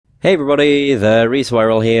Hey everybody, the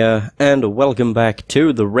Reswiral here, and welcome back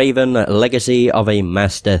to The Raven Legacy of a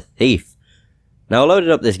Master Thief. Now I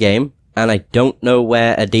loaded up this game, and I don't know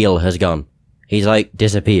where Adil has gone. He's like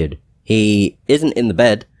disappeared. He isn't in the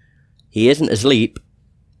bed, he isn't asleep,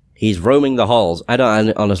 he's roaming the halls. I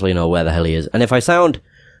don't honestly know where the hell he is, and if I sound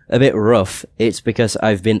a bit rough, it's because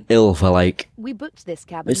I've been ill for like... We booked this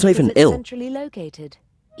cabin it's not even because it's ill. Centrally located,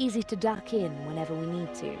 easy to duck in whenever we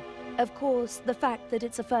need to. Of course, the fact that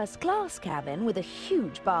it's a first-class cabin with a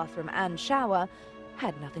huge bathroom and shower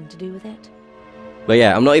had nothing to do with it. But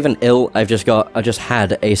yeah, I'm not even ill, I just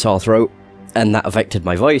had a sore throat, and that affected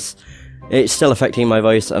my voice. It's still affecting my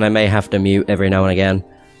voice, and I may have to mute every now and again,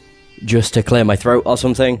 just to clear my throat or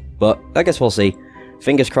something, but I guess we'll see.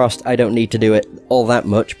 Fingers crossed I don't need to do it all that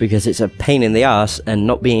much, because it's a pain in the arse, and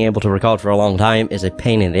not being able to record for a long time is a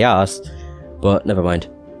pain in the arse, but never mind.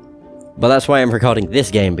 But that's why I'm recording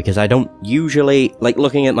this game, because I don't usually, like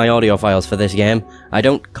looking at my audio files for this game, I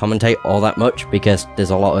don't commentate all that much, because there's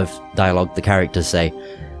a lot of dialogue the characters say.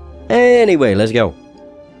 Anyway, let's go.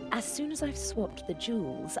 As soon as I've swapped the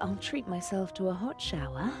jewels, I'll treat myself to a hot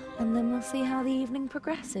shower, and then we'll see how the evening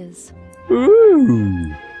progresses.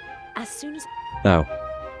 Ooh. As soon as... Oh.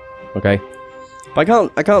 Okay. But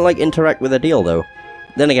I can't like interact with Adil though.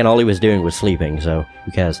 Then again, all he was doing was sleeping, so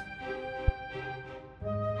who cares?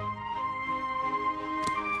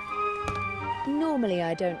 Normally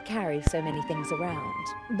I don't carry so many things around,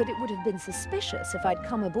 but it would have been suspicious if I'd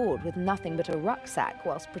come aboard with nothing but a rucksack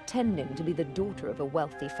whilst pretending to be the daughter of a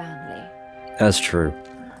wealthy family. That's true.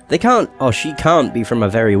 They can't, or she can't be from a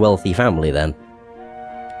very wealthy family then.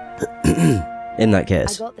 In that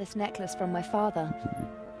case. I got this necklace from my father.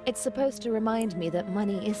 It's supposed to remind me that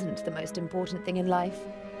money isn't the most important thing in life.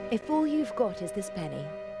 If all you've got is this penny,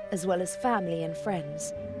 as well as family and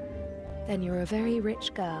friends, then you're a very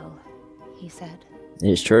rich girl, he said.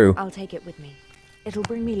 It's true. I'll take it with me. It'll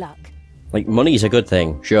bring me luck. Like, money's a good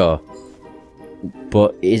thing, sure.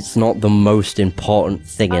 But it's not the most important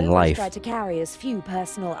thing in life. I try to carry as few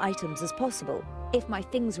personal items as possible. If my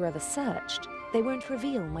things are ever searched, they won't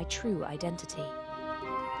reveal my true identity.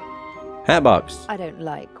 Hatbox. I don't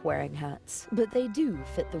like wearing hats, but they do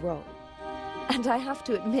fit the role. And I have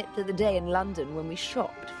to admit that the day in London when we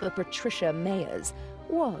shopped for Patricia Mayers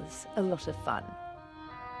was a lot of fun.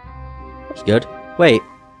 That's good. Wait,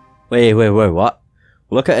 what?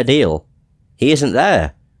 Look at Adil. He isn't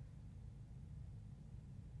there.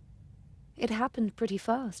 It happened pretty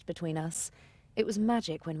fast between us. It was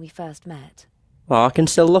magic when we first met. Well, I can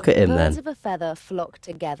still look at him then. Birds of a feather flock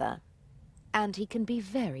together. And he can be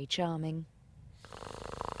very charming.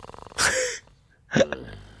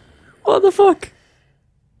 What the fuck?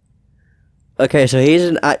 Okay, so he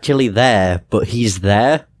isn't actually there, but he's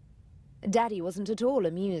there? Daddy wasn't at all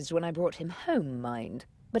amused when I brought him home, mind.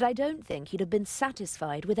 But I don't think he'd have been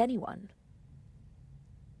satisfied with anyone.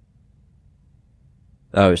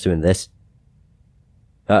 Oh, it's doing this.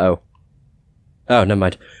 Uh-oh. Oh, never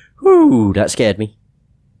mind. Whoo, that scared me.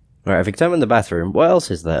 Right, I've examined the bathroom. What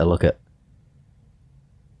else is there to look at?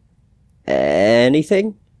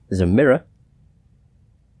 Anything? There's a mirror.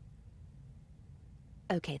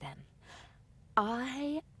 Okay then.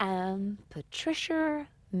 I am Patricia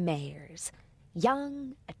Mayers.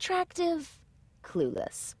 Young, attractive,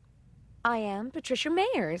 clueless. I am Patricia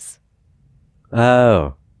Mayers.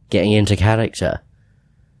 Oh, getting into character.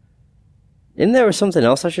 Isn't there something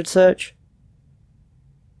else I should search?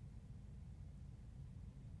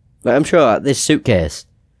 Like, I'm sure this suitcase.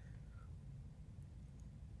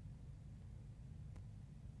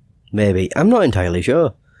 Maybe. I'm not entirely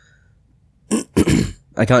sure.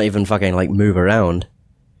 I can't even fucking, like, move around.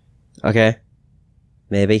 Okay.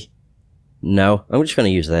 Maybe. No, I'm just gonna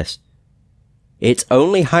use this. It's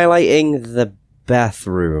only highlighting the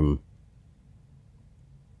bathroom.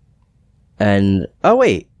 And... oh,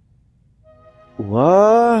 wait.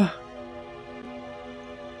 What?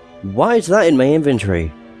 Why is that in my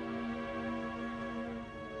inventory?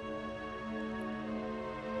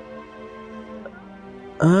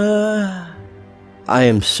 I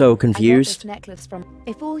am so confused. I got this necklace from...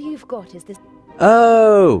 If all you've got is this...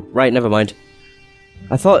 Oh! Right, never mind.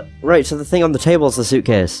 I thought... right, so the thing on the table is the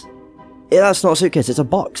suitcase. Yeah, that's not a suitcase, it's a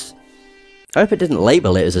box. I hope it didn't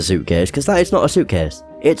label it as a suitcase, because that is not a suitcase.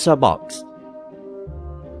 It's a box.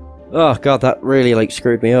 Oh god, that really, like,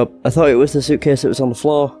 screwed me up. I thought it was the suitcase that was on the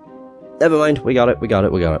floor. Never mind, we got it.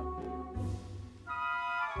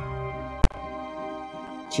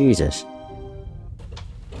 Jesus.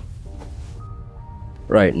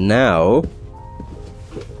 Right, now...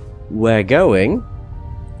 we're going...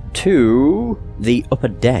 to... the upper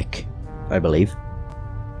deck, I believe.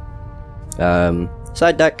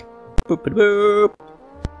 Side deck. Boop, boop, boop.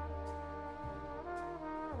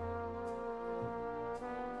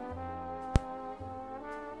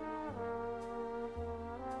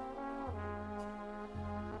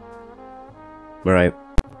 Right.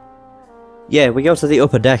 Yeah, we go to the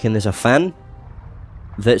upper deck and there's a fan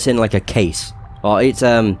that's in like a case. Or I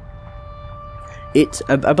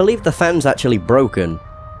believe the fan's actually broken.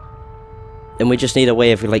 And we just need a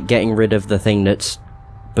way of like getting rid of the thing that's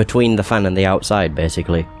between the fan and the outside,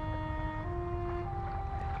 basically.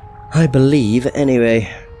 I believe,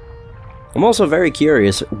 anyway. I'm also very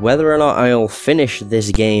curious whether or not I'll finish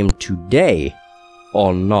this game today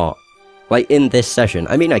or not. Like, in this session.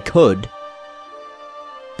 I mean, I could.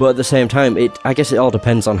 But at the same time, I guess it all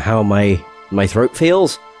depends on how my throat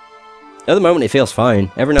feels. At the moment, it feels fine.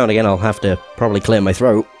 Every now and again, I'll have to probably clear my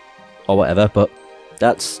throat. Or whatever, but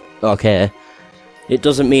that's okay. It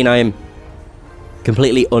doesn't mean I'm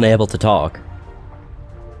completely unable to talk.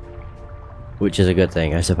 Which is a good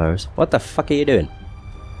thing, I suppose. What the fuck are you doing?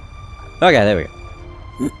 Okay, there we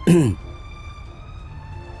go.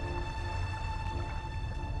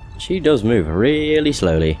 She does move really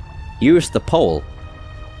slowly. Use the pole.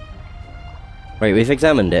 Right, we've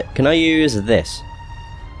examined it. Can I use this?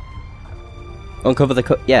 Uncover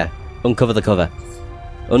the yeah, uncover the cover.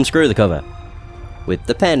 Unscrew the cover. With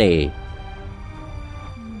the penny.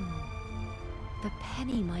 The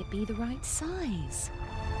penny might be the right size.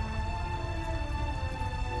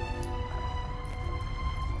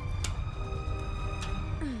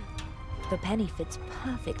 The penny fits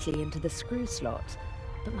perfectly into the screw slot,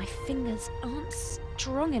 but my fingers aren't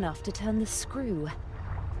strong enough to turn the screw.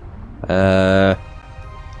 Oh,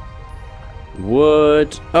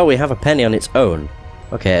 we have a penny on its own.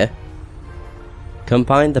 Okay.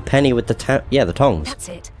 Combine the penny with the the tongs. That's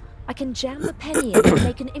it. I can jam the penny in and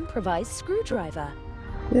make an improvised screwdriver.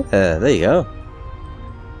 Yeah, there you go.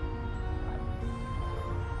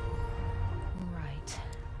 Right.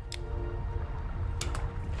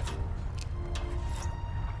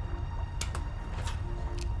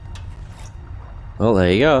 Well,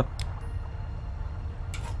 there you go.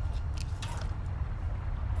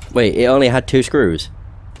 Wait, it only had 2 screws.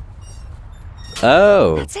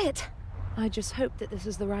 Oh. That's it. I just hope that this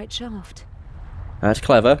is the right shaft. That's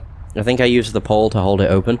clever. I think I used the pole to hold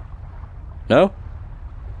it open. No?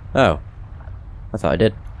 Oh. I thought I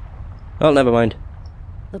did. Oh, never mind.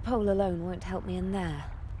 The pole alone won't help me in there.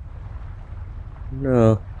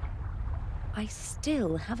 No. I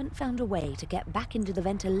still haven't found a way to get back into the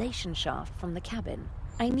ventilation shaft from the cabin.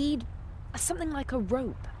 I need something like a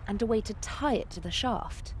rope and a way to tie it to the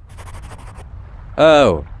shaft.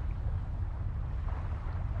 Oh.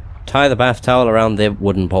 Tie the bath towel around the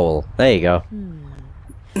wooden pole. There you go.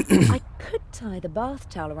 I could tie the bath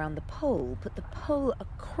towel around the pole, put the pole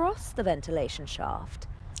across the ventilation shaft.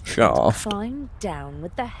 Shaft? Climb down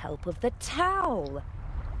with the help of the towel.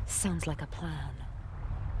 Sounds like a plan.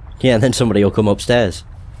 Yeah, and then somebody will come upstairs.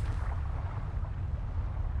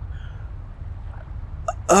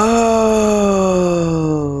 Oh!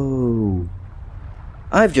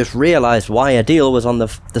 I've just realised why Adele was on the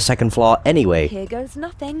second floor anyway. Here goes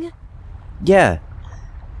nothing. Yeah.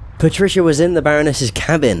 Patricia was in the Baroness's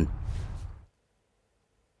cabin.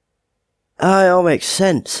 Ah, it all makes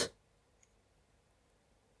sense.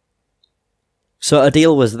 So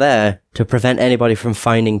Adele was there to prevent anybody from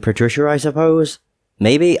finding Patricia, I suppose?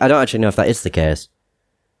 Maybe? I don't actually know if that is the case.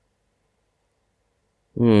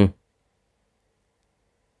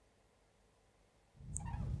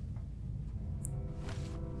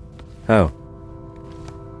 Oh.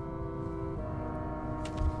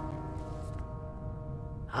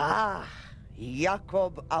 Ah,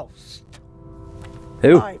 Jakob Aust.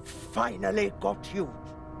 Who? I finally got you.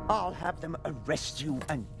 I'll have them arrest you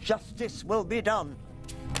and justice will be done.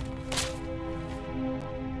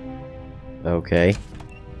 Okay.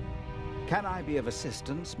 Can I be of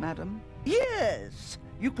assistance, madam? Yes,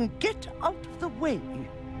 you can get out of the way.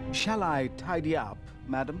 Shall I tidy up,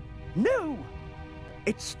 madam? No,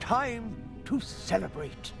 it's time to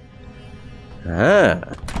celebrate. Ah.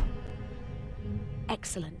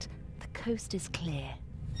 Excellent. The coast is clear.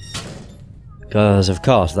 Because, of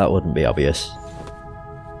course, that wouldn't be obvious.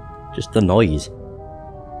 Just the noise.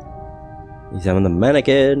 Examine the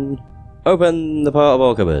mannequin. Open the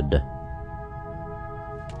portable cupboard.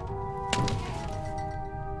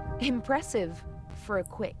 Impressive for a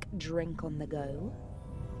quick drink on the go.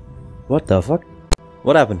 What the fuck?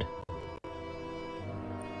 What happened?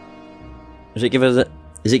 Is it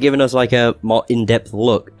giving us like a more in-depth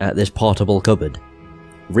look at this portable cupboard?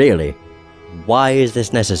 Really? Why is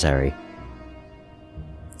this necessary?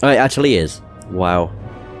 Oh, it actually is. Wow.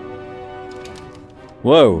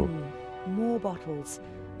 Whoa. bottles.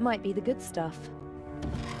 Might be the good stuff.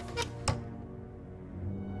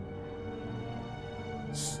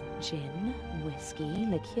 Gin, whiskey,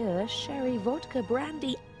 liqueur, sherry, vodka,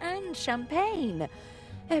 brandy, and champagne.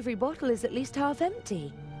 Every bottle is at least half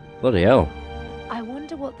empty. Bloody hell. I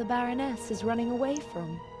wonder what the Baroness is running away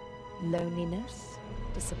from. Loneliness?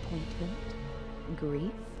 Disappointment?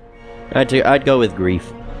 Grief? I'd go with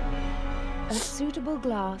grief. A suitable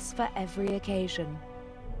glass for every occasion.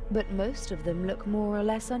 But most of them look more or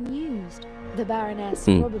less unused. The Baroness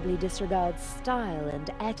probably disregards style and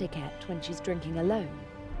etiquette when she's drinking alone,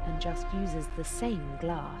 and just uses the same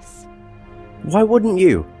glass. Why wouldn't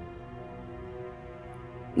you?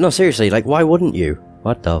 No, seriously, like, why wouldn't you?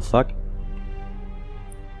 What the fuck?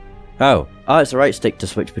 Oh, it's the right stick to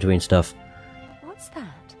switch between stuff. What's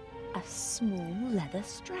that? A small leather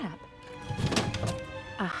strap.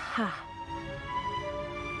 Aha.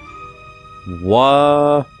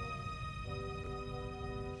 What?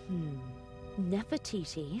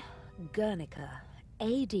 Nefertiti, Guernica,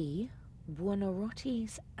 A.D.,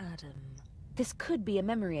 Buonarroti's Adam. This could be a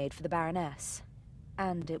memory aid for the Baroness.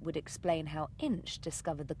 And it would explain how Inch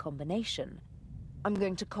discovered the combination. I'm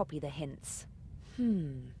going to copy the hints.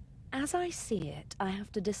 As I see it, I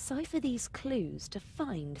have to decipher these clues to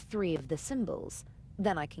find 3 of the symbols.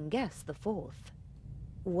 Then I can guess the 4th.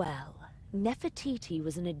 Well, Nefertiti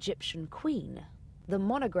was an Egyptian queen. The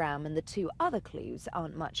monogram and the 2 other clues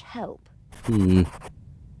aren't much help.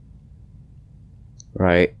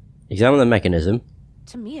 Right. Examine the mechanism.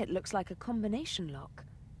 To me it looks like a combination lock.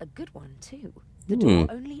 A good one, too. The door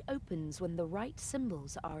only opens when the right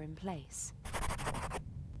symbols are in place.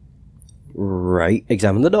 Right.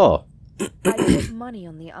 Examine the door. I put money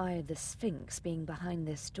on the Eye of the Sphinx being behind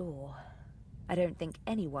this door. I don't think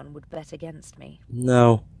anyone would bet against me.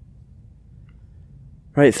 No.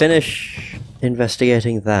 Right, finish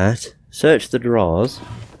investigating that. Search the drawers.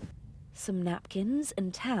 Some napkins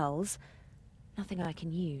and towels. Nothing I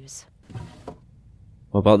can use.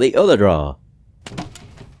 What about the other drawer?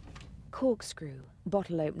 Corkscrew,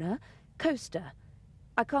 bottle opener, coaster.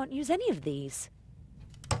 I can't use any of these.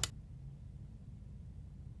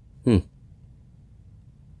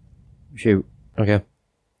 Shoot. Okay.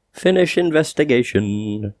 Finish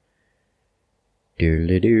investigation.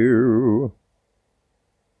 Doodly-doo.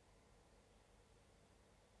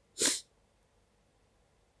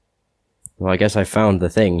 Well, I guess I found the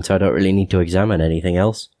thing, so I don't really need to examine anything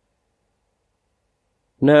else.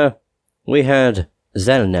 No. We had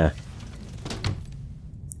Zelna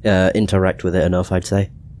interact with it enough, I'd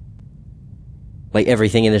say. Like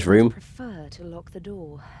everything in this room. I prefer to lock the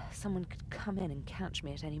door. Someone could come in and catch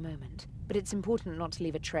me at any moment. But it's important not to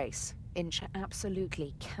leave a trace. Inch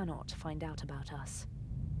absolutely cannot find out about us.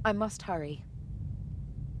 I must hurry.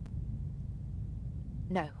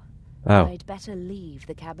 No. Oh. I'd better leave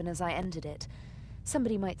the cabin as I entered it.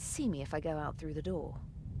 Somebody might see me if I go out through the door.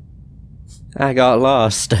 I got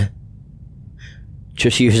lost.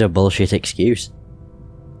 Just use a bullshit excuse.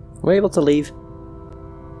 We're able to leave.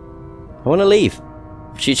 I want to leave.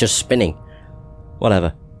 She's just spinning.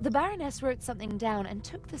 Whatever. The Baroness wrote something down and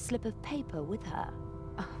took the slip of paper with her.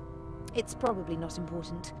 It's probably not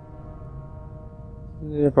important.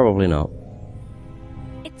 Probably not.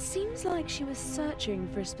 It seems like she was searching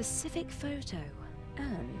for a specific photo,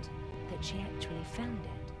 and that she actually found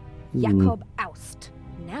it. Jakob Aust.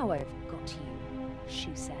 Now I've got you, she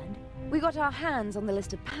said. We got our hands on the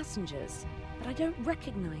list of passengers, but I don't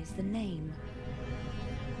recognize the name.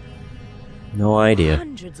 No idea.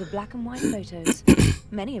 Hundreds of black and white photos,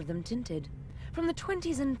 many of them tinted. From the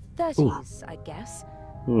 20s and 30s, I guess.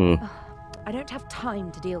 I don't have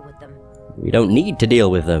time to deal with them. We don't need to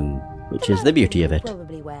deal with them, which is the beauty of it.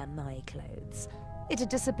 Probably wear my clothes. It'd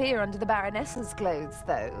disappear under the Baroness's clothes,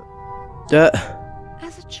 though.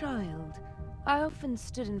 As a child, I often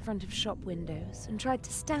stood in front of shop windows and tried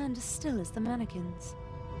to stand as still as the mannequins.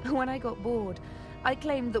 When I got bored, I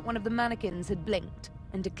claimed that one of the mannequins had blinked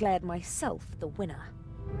and declared myself the winner.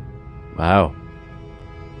 Wow.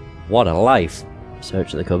 What a life.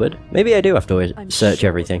 Search the cupboard. Maybe I do have to search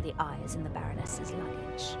everything. The eye is in the Baroness's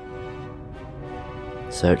luggage.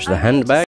 Search the handbag.